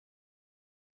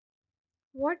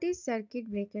What is circuit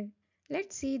breaker?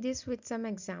 Let's see this with some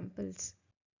examples.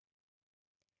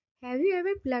 Have you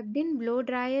ever plugged in blow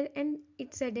dryer and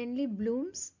it suddenly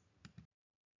blooms?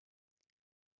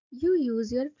 You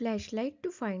use your flashlight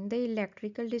to find the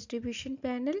electrical distribution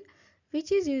panel,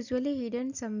 which is usually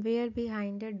hidden somewhere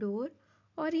behind a door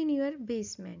or in your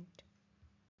basement.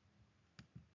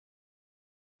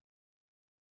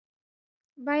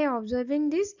 By observing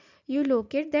this, you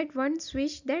locate that one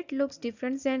switch that looks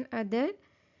different than other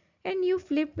and you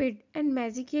flip it and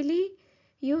magically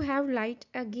you have light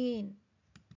again.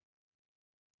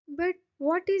 But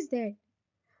what is that?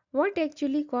 What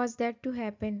actually caused that to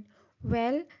happen?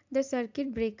 Well, the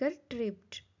circuit breaker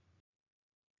tripped.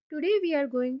 Today we are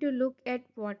going to look at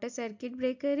what a circuit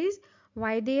breaker is,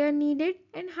 why they are needed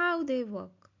and how they work.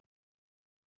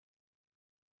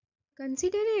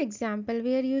 Consider an example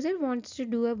where user wants to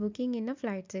do a booking in a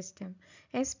flight system.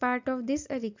 As part of this,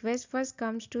 a request first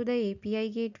comes to the API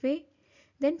gateway.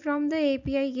 Then from the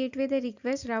API gateway, the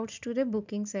request routes to the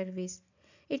booking service.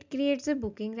 It creates a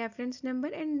booking reference number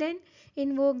and then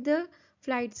invoke the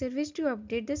flight service to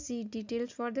update the seat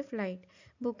details for the flight.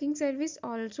 Booking service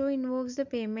also invokes the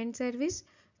payment service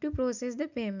to process the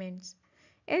payments.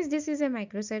 As this is a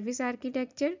microservice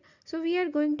architecture, so we are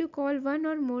going to call one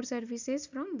or more services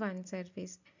from one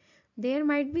service. There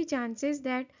might be chances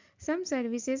that some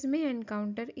services may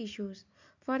encounter issues.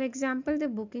 For example, the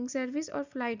booking service or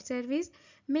flight service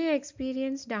may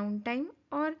experience downtime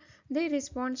or they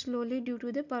respond slowly due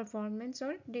to the performance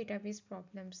or database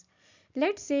problems.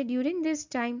 Let's say during this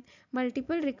time,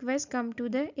 multiple requests come to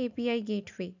the API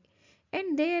gateway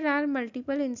and there are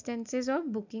multiple instances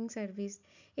of booking service.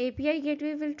 API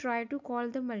gateway will try to call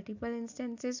the multiple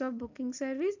instances of booking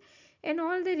service and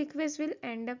all the requests will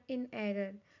end up in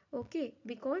error. Okay,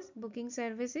 because booking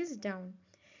service is down.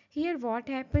 Here what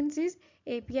happens is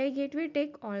API gateway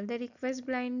take all the requests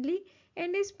blindly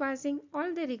and is passing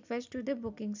all the requests to the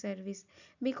booking service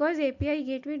because API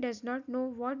gateway does not know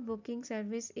what booking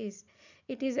service is.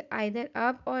 It is either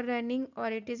up or running or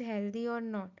it is healthy or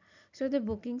not. So the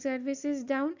booking service is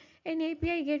down and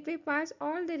API gateway pass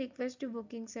all the requests to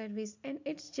booking service and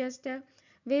it's just a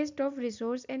waste of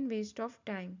resource and waste of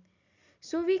time.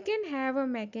 So we can have a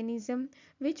mechanism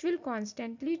which will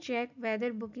constantly check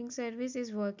whether booking service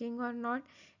is working or not,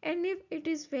 and if it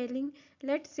is failing,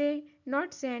 let's say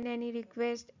not send any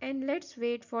request and let's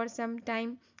wait for some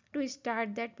time to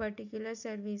start that particular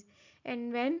service,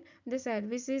 and when the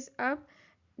service is up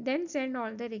then send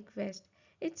all the requests.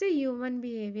 It's a human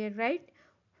behavior, right?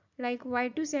 Like why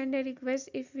to send a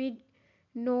request if we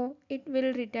know it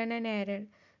will return an error?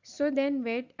 So then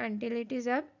wait until it is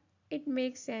up. It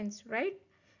makes sense, right?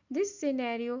 This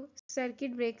scenario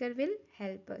circuit breaker will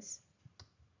help us.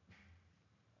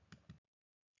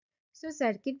 So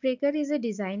circuit breaker is a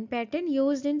design pattern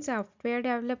used in software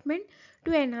development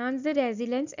to enhance the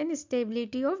resilience and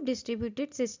stability of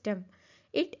distributed system.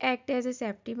 It acts as a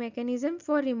safety mechanism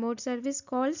for remote service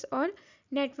calls or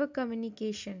network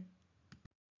communication.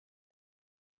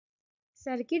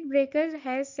 Circuit breaker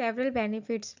has several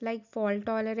benefits like fault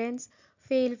tolerance,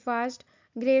 fail fast,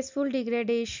 graceful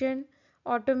degradation,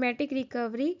 automatic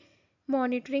recovery,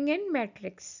 monitoring and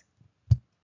metrics.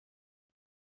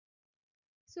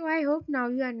 So I hope now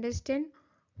you understand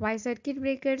why circuit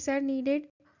breakers are needed.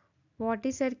 What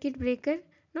is circuit breaker?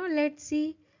 Now let's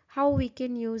see how we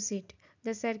can use it.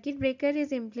 The circuit breaker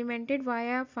is implemented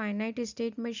via a finite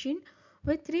state machine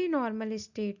with three normal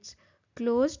states: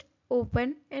 closed,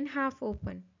 open and half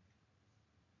open.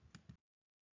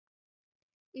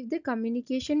 If the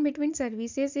communication between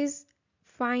services is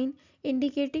fine,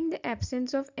 indicating the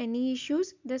absence of any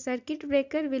issues, the circuit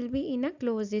breaker will be in a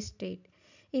closed state.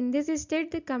 In this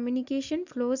state, the communication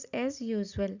flows as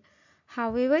usual.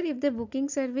 However, if the booking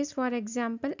service, for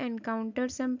example,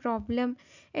 encounters some problem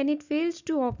and it fails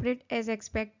to operate as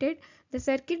expected, the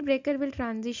circuit breaker will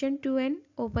transition to an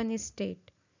open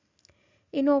state.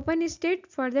 In open state,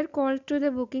 further calls to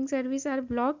the booking service are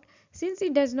blocked since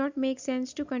it does not make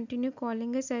sense to continue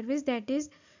calling a service that is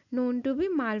known to be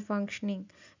malfunctioning.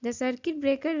 The circuit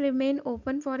breaker remains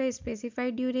open for a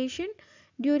specified duration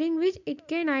during which it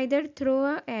can either throw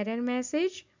a error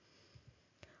message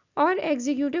or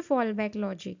execute a fallback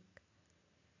logic.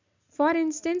 For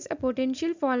instance, a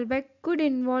potential fallback could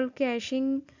involve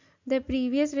caching the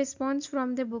previous response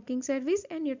from the booking service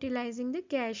and utilizing the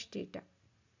cache data.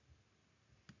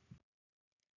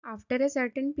 After a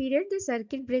certain period, the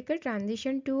circuit breaker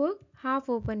transitions to a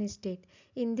half-open state.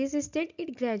 In this state,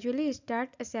 it gradually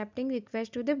starts accepting requests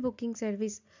to the booking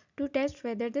service to test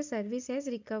whether the service has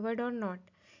recovered or not.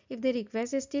 If the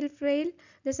request is still fail,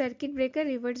 the circuit breaker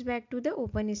reverts back to the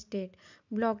open state,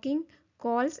 blocking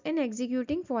calls and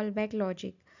executing fallback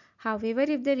logic. However,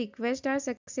 if the requests are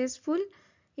successful,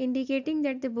 indicating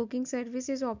that the booking service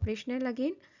is operational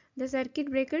again, the circuit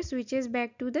breaker switches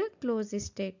back to the closed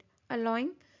state,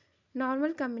 allowing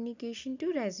normal communication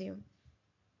to resume.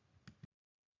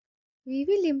 We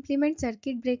will implement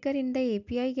circuit breaker in the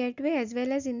API gateway as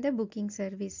well as in the booking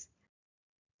service.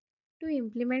 To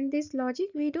implement this logic,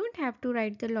 we don't have to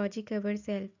write the logic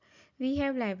ourselves. We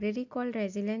have library called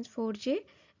Resilience4j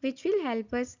which will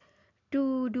help us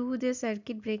to do the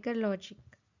circuit breaker logic.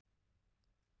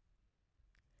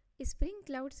 Spring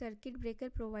Cloud Circuit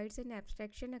Breaker provides an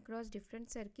abstraction across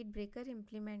different circuit breaker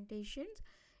implementations.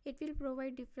 It will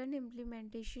provide different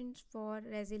implementations for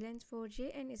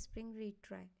Resilience4j and Spring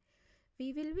Retry.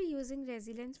 We will be using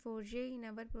Resilience4j in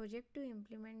our project to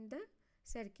implement the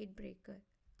circuit breaker.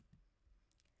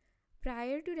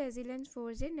 Prior to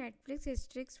Resilience4j, Netflix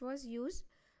Hystrix was used.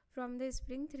 From the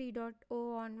Spring 3.0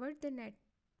 onward, the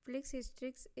Netflix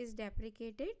Hystrix is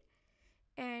deprecated,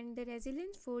 and the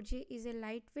Resilience4j is a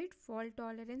lightweight fault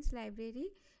tolerance library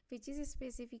which is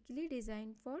specifically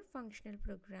designed for functional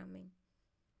programming.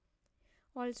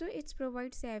 Also, it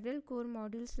provides several core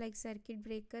modules like circuit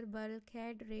breaker,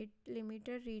 bulkhead, rate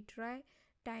limiter, retry,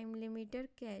 time limiter,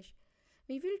 cache.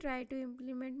 We will try to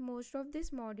implement most of this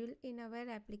module in our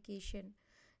application.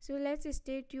 So let's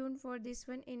stay tuned for this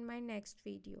one in my next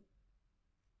video.